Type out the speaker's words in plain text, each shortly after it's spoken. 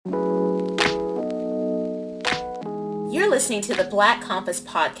You're listening to the Black Compass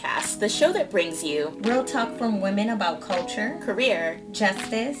Podcast, the show that brings you real talk from women about culture, career,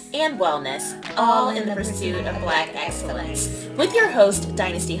 justice, and wellness, all in the pursuit of Black excellence. With your host,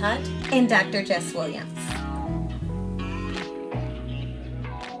 Dynasty Hunt, and Dr. Jess Williams.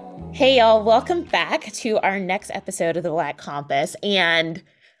 Hey y'all, welcome back to our next episode of the Black Compass. And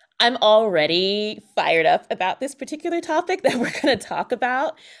I'm already fired up about this particular topic that we're going to talk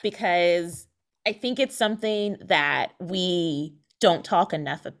about because I think it's something that we don't talk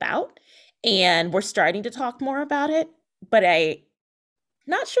enough about, and we're starting to talk more about it, but I'm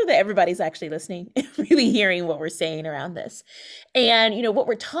not sure that everybody's actually listening and really hearing what we're saying around this. And, what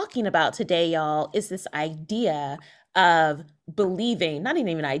we're talking about today, y'all, is this idea of believing, not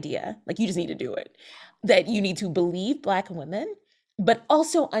even an idea, like you just need to do it, that you need to believe Black women, but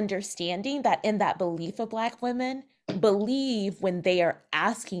also understanding that in that belief of Black women, believe when they are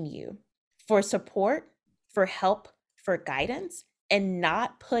asking you for support, for help, for guidance, and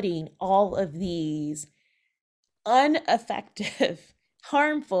not putting all of these ineffective,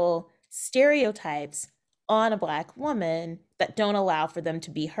 harmful stereotypes on a Black woman that don't allow for them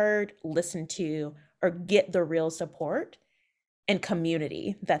to be heard, listened to, or get the real support and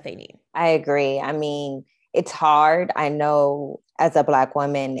community that they need. I agree. I mean, it's hard. I know as a Black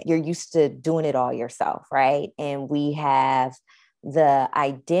woman, you're used to doing it all yourself, right? And we have the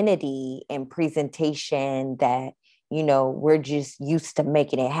identity and presentation that, we're just used to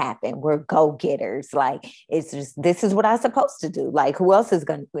making it happen. We're go-getters. Like, it's just, this is what I'm supposed to do. Like, who else is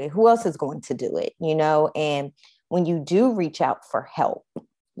going to do it? And when you do reach out for help,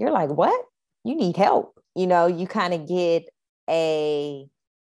 you're like, what? You need help. You kind of get a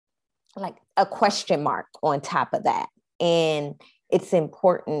question mark on top of that. And it's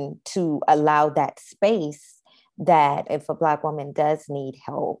important to allow that space that if a Black woman does need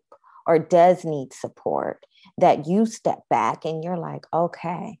help or does need support, that you step back and you're like,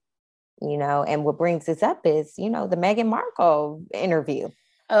 okay, and what brings this up is, the Meghan Markle interview.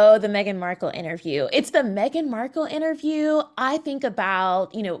 Oh, the Meghan Markle interview. It's the Meghan Markle interview. I think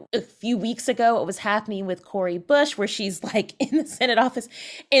about, a few weeks ago, what was happening with Cori Bush, where she's like in the Senate office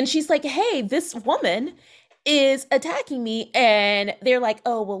and she's like, hey, this woman is attacking me. And they're like,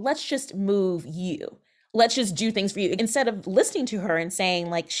 oh, well, let's just move you. Let's just do things for you. Instead of listening to her and saying,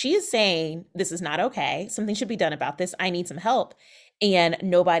 like, she is saying, this is not okay. Something should be done about this. I need some help. And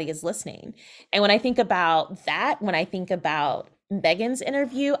nobody is listening. And when I think about that, when I think about Meghan's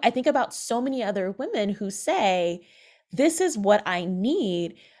interview, I think about so many other women who say, this is what I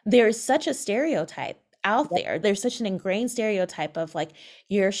need. There is such a stereotype out there. There's such an ingrained stereotype of like,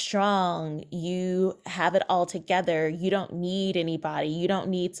 you're strong, you have it all together, you don't need anybody, you don't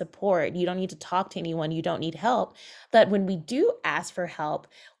need support, you don't need to talk to anyone, you don't need help. That when we do ask for help,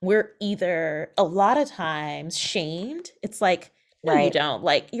 we're either a lot of times shamed. It's like, no, right. You don't.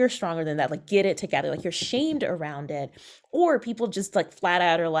 Like, you're stronger than that. Like, get it together. Like, you're shamed around it. Or people just like flat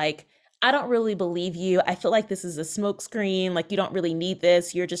out are like, I don't really believe you. I feel like this is a smokescreen. Like, you don't really need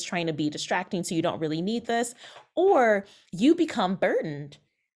this. You're just trying to be distracting, so you don't really need this. Or you become burdened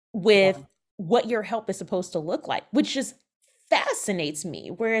with what your help is supposed to look like, which just fascinates me,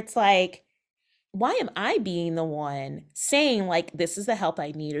 where it's like, why am I being the one saying like, this is the help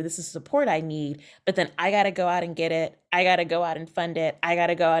I need or this is support I need, but then I got to go out and get it. I got to go out and fund it. I got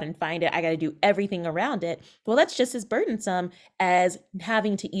to go out and find it. I got to do everything around it. Well, that's just as burdensome as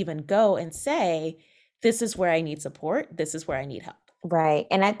having to even go and say, this is where I need support. This is where I need help. Right.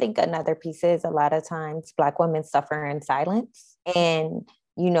 And I think another piece is a lot of times Black women suffer in silence. And,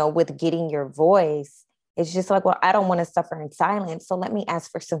 with getting your voice, it's just like, well, I don't want to suffer in silence. So let me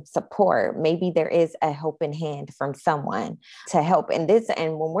ask for some support. Maybe there is a helping hand from someone to help. And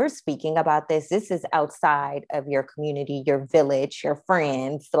when we're speaking about this, this is outside of your community, your village, your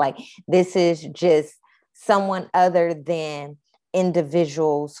friends. Like, this is just someone other than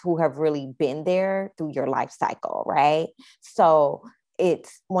individuals who have really been there through your life cycle, right? So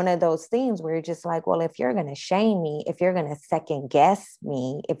it's one of those things where you're just like, well, if you're going to shame me, if you're going to second guess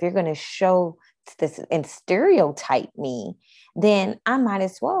me, if you're going to show this and stereotype me, then I might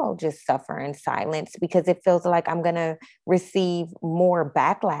as well just suffer in silence, because it feels like I'm going to receive more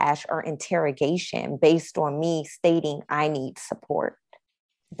backlash or interrogation based on me stating I need support.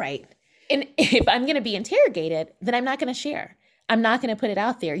 Right. And if I'm going to be interrogated, then I'm not going to share. I'm not going to put it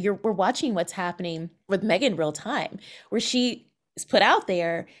out there. We're watching what's happening with Meghan real time, where she is put out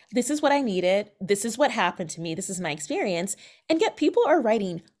there, this is what I needed, this is what happened to me, this is my experience, and yet people are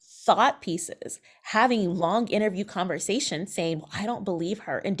writing thought pieces, having long interview conversations saying, well, I don't believe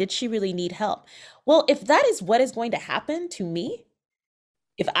her, and did she really need help? Well, if that is what is going to happen to me,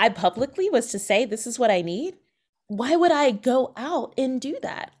 if I publicly was to say, this is what I need, why would I go out and do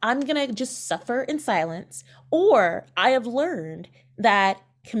that? I'm going to just suffer in silence. Or I have learned that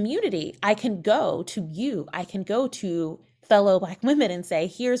community, I can go to you, I can go to fellow Black women and say,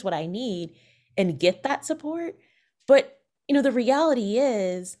 here's what I need and get that support. But, the reality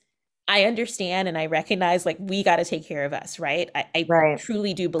is, I understand and I recognize like we got to take care of us, right? I Right.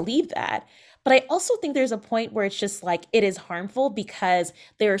 truly do believe that. But I also think there's a point where it's just like it is harmful because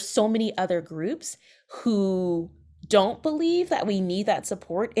there are so many other groups who don't believe that we need that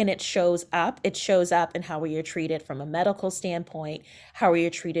support, and it shows up. It shows up in how we are treated from a medical standpoint, how we are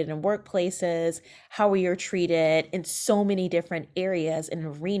treated in workplaces, how we are treated in so many different areas and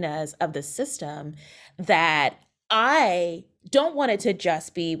arenas of the system that I don't want it to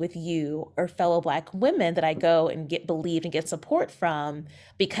just be with you or fellow Black women that I go and get believed and get support from,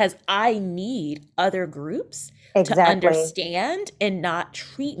 because I need other groups to Exactly. understand and not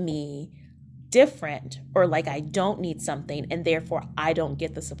treat me different or like I don't need something and therefore I don't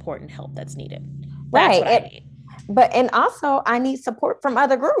get the support and help that's needed. That's Right. what I need. And also I need support from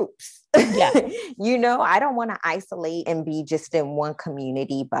other groups. Yeah. I don't want to isolate and be just in one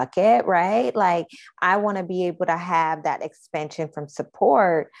community bucket, right? Like I want to be able to have that expansion from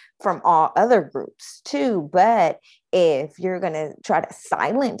support from all other groups too. But if you're going to try to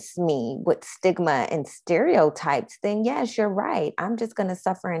silence me with stigma and stereotypes, then yes, you're right. I'm just going to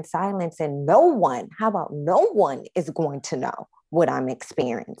suffer in silence, and how about no one is going to know what I'm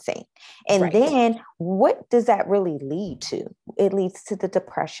experiencing? And Right. then what does that really lead to? It leads to the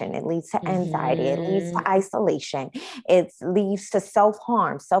depression. It leads to anxiety. It leads Mm-hmm. to isolation. It leads to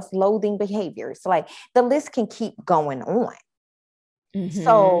self-harm, self-loathing behaviors. Like the list can keep going on. Mm-hmm.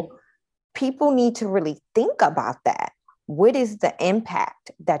 So people need to really think about that. What is the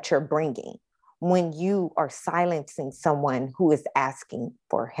impact that you're bringing when you are silencing someone who is asking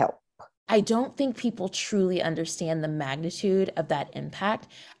for help? I don't think people truly understand the magnitude of that impact.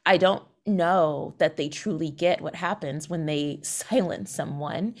 I don't know that they truly get what happens when they silence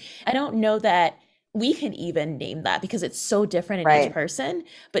someone. I don't know that we can even name that because it's so different in each Right. person.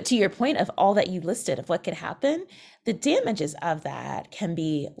 But to your point of all that you listed of what could happen, the damages of that can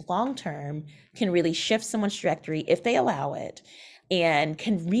be long term, can really shift someone's trajectory if they allow it, and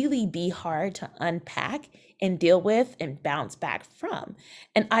can really be hard to unpack and deal with and bounce back from.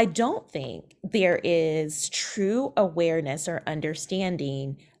 And I don't think there is true awareness or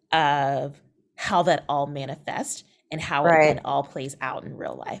understanding of how that all manifests and how it then Right. all plays out in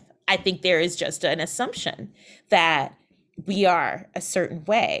real life. I think there is just an assumption that we are a certain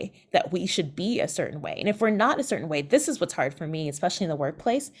way, that we should be a certain way. And if we're not a certain way, this is what's hard for me, especially in the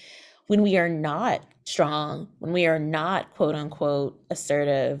workplace, when we are not strong, when we are not quote unquote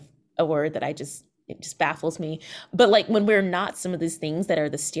assertive, a word that it just baffles me. But like when we're not some of these things that are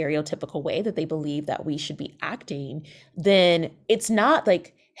the stereotypical way that they believe that we should be acting, then it's not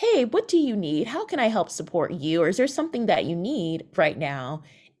like, hey, what do you need? How can I help support you? Or is there something that you need right now?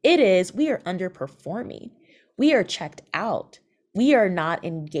 It is, we are underperforming. We are checked out. We are not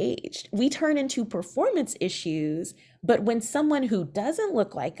engaged. We turn into performance issues. But when someone who doesn't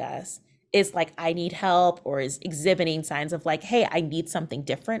look like us is like, I need help, or is exhibiting signs of like, hey, I need something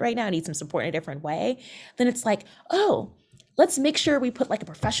different right now, I need some support in a different way, then it's like, oh, let's make sure we put like a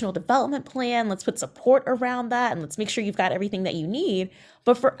professional development plan. Let's put support around that. And let's make sure you've got everything that you need.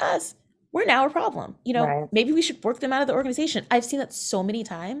 But for us, we're now a problem. Right. Maybe we should work them out of the organization. I've seen that so many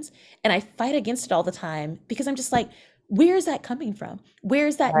times and I fight against it all the time because I'm just like, where's that coming from?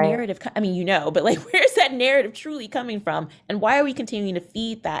 Where's that Right. narrative? I mean, but like, where's that narrative truly coming from? And why are we continuing to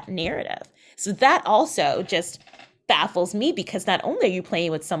feed that narrative? So that also just baffles me because not only are you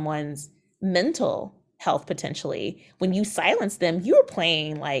playing with someone's mental health potentially, when you silence them, you're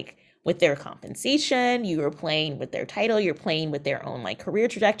playing like with their compensation, you are playing with their title, you're playing with their own like career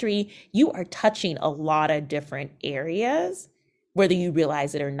trajectory. You are touching a lot of different areas, whether you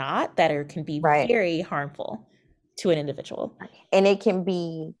realize it or not, can be Right. very harmful to an individual. And it can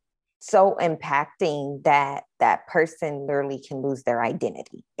be so impacting that that person literally can lose their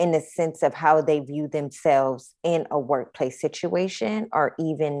identity in the sense of how they view themselves in a workplace situation or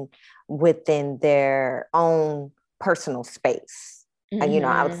even within their own personal space,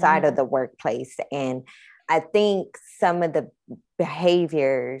 outside of Mm-hmm. the workplace. And I think some of the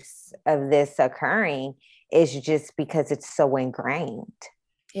behaviors of this occurring is just because it's so ingrained.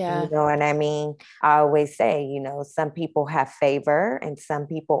 You Yeah. know what I mean? I always say, some people have favor and some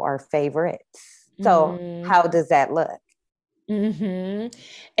people are favorites. So Mm-hmm. how does that look? Mm-hmm.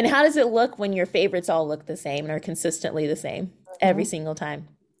 And how does it look when your favorites all look the same and are consistently the same every Mhm. single time?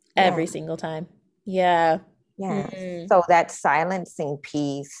 Yeah. Every single time. Yeah. Yes. Mm, So that silencing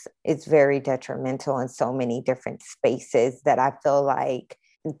piece is very detrimental in so many different spaces that I feel like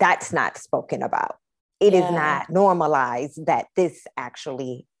that's not spoken about. It is yeah. not normalized that this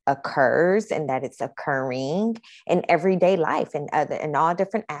actually occurs and that it's occurring in everyday life and other in all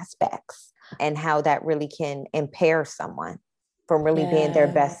different aspects, and how that really can impair someone from really being their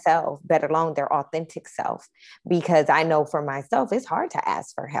Yeah. best self, let alone their authentic self. Because I know for myself, it's hard to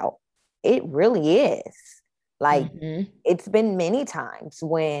ask for help. It really is. Like, Hmm. it's been many times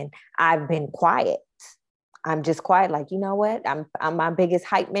when I've been quiet. I'm just quiet, like, you know what? I'm my biggest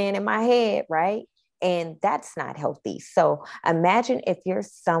hype man in my head, right? And that's not healthy. So imagine if you're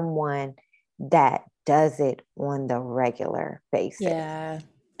someone that does it on the regular basis. Yeah.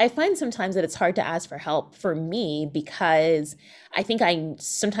 I find sometimes that it's hard to ask for help for me because I think I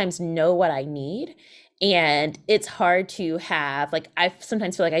sometimes know what I need. And it's hard to have, like, I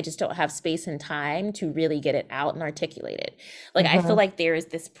sometimes feel like I just don't have space and time to really get it out and articulate it. Like, I feel Mm-hmm. like there is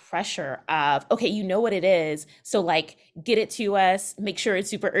this pressure of, okay, you know what it is. So, like, get it to us, make sure it's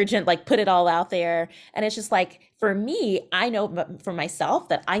super urgent, like, put it all out there. And it's just like, for me, I know for myself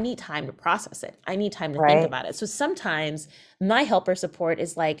that I need time to process it. I need time to think Right. about it. So sometimes my helper support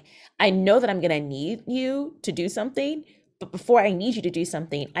is like, I know that I'm going to need you to do something, but before I need you to do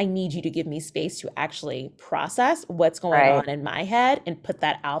something, I need you to give me space to actually process what's going Right. on in my head and put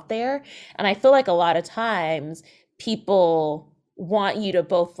that out there. And I feel like a lot of times people want you to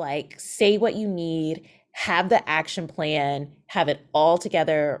both like say what you need, have the action plan, have it all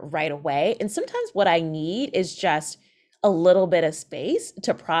together right away. And sometimes what I need is just a little bit of space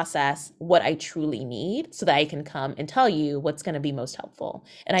to process what I truly need so that I can come and tell you what's going to be most helpful.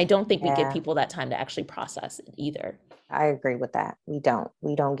 And I don't think we give Yeah, people that time to actually process it either. I agree with that. We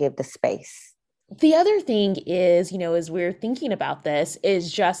don't give the space. The other thing is, as we're thinking about this, is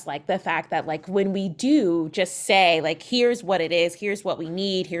just like the fact that, like, when we do just say, like, here's what it is, here's what we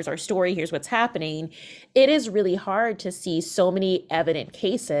need, here's our story, here's what's happening, it is really hard to see so many evident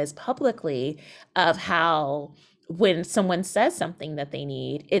cases publicly of how when someone says something that they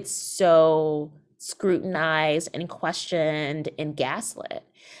need, it's so scrutinized and questioned and gaslit.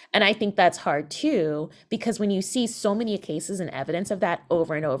 And I think that's hard too, because when you see so many cases and evidence of that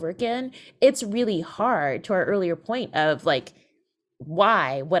over and over again, it's really hard, to our earlier point of like,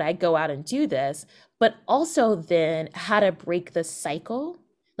 why would I go out and do this? But also then how to break the cycle.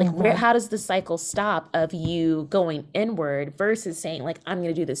 Like, Mm-hmm. how does the cycle stop of you going inward versus saying, like, I'm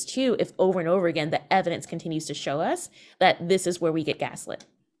going to do this too, if over and over again the evidence continues to show us that this is where we get gaslit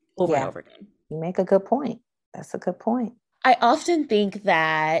over and Yeah, over again. you make a good point. That's a good point. I often think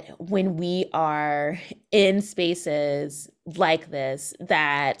that when we are in spaces like this,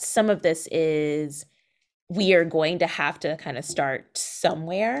 that some of this is we are going to have to kind of start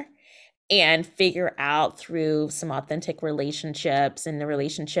somewhere and figure out through some authentic relationships and the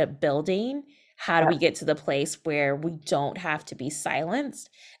relationship building, how do we Yep. get to the place where we don't have to be silenced?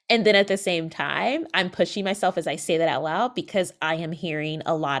 And then at the same time, I'm pushing myself as I say that out loud because I am hearing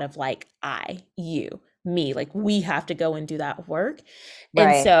a lot of like, you, me, like we have to go and do that work. And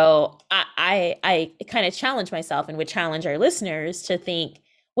Right. so I kind of challenge myself and would challenge our listeners to think,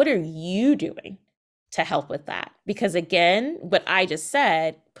 what are you doing to help with that? Because again, what I just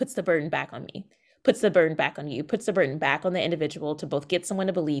said puts the burden back on me, puts the burden back on you, puts the burden back on the individual to both get someone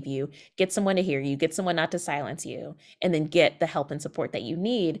to believe you, get someone to hear you, get someone not to silence you, and then get the help and support that you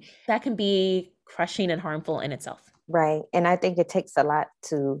need. That can be crushing and harmful in itself. Right. And I think it takes a lot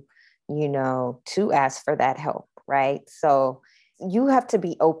to ask for that help. Right. So you have to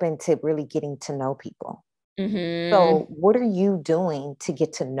be open to really getting to know people. Hmm. So, what are you doing to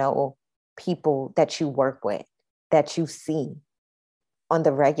get to know people that you work with, that you see on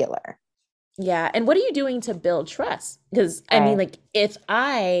the regular? Yeah. And what are you doing to build trust? Because I mean, Right. like, if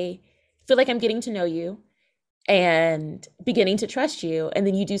I feel like I'm getting to know you and beginning to trust you, and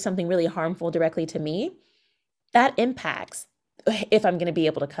then you do something really harmful directly to me, that impacts if I'm going to be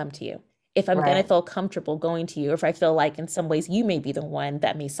able to come to you, if I'm going to Right. feel comfortable going to you, or if I feel like in some ways you may be the one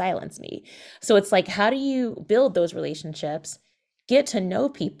that may silence me. So it's like, how do you build those relationships, get to know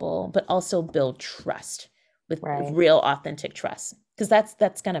people, but also build trust with Right. real, authentic trust? Because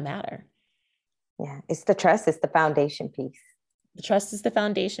that's going to matter. Yeah. It's the trust, it's the foundation piece. The trust is the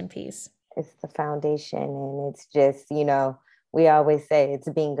foundation piece. It's the foundation. And it's just, we always say it's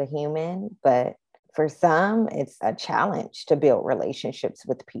being a human, but for some, it's a challenge to build relationships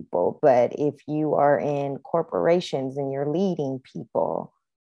with people. But if you are in corporations and you're leading people,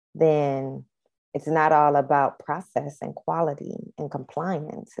 then it's not all about process and quality and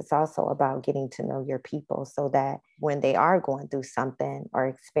compliance. It's also about getting to know your people so that when they are going through something or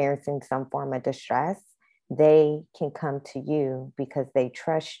experiencing some form of distress, they can come to you because they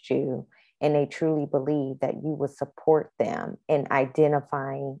trust you and they truly believe that you will support them in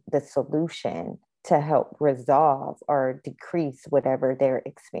identifying the solution to help resolve or decrease whatever they're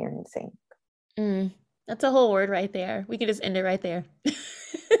experiencing. That's a whole word right there. We can just end it right there.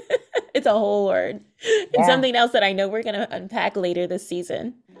 It's a whole word. Yeah. And something else that I know we're going to unpack later this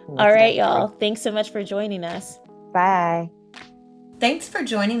season. All right, y'all. Thanks so much for joining us. Bye. Thanks for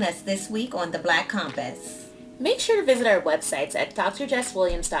joining us this week on The Black Compass. Make sure to visit our websites at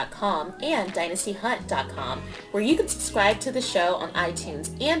drjesswilliams.com and dynastyhunt.com, where you can subscribe to the show on iTunes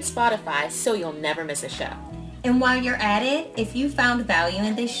and Spotify so you'll never miss a show. And while you're at it, if you found value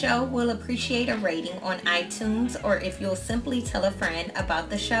in this show, we'll appreciate a rating on iTunes, or if you'll simply tell a friend about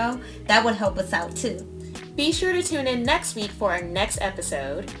the show, that would help us out too. Be sure to tune in next week for our next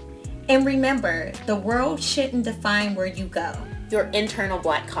episode. And remember, the world shouldn't define where you go. Your internal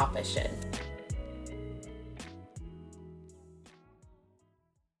Black compass should.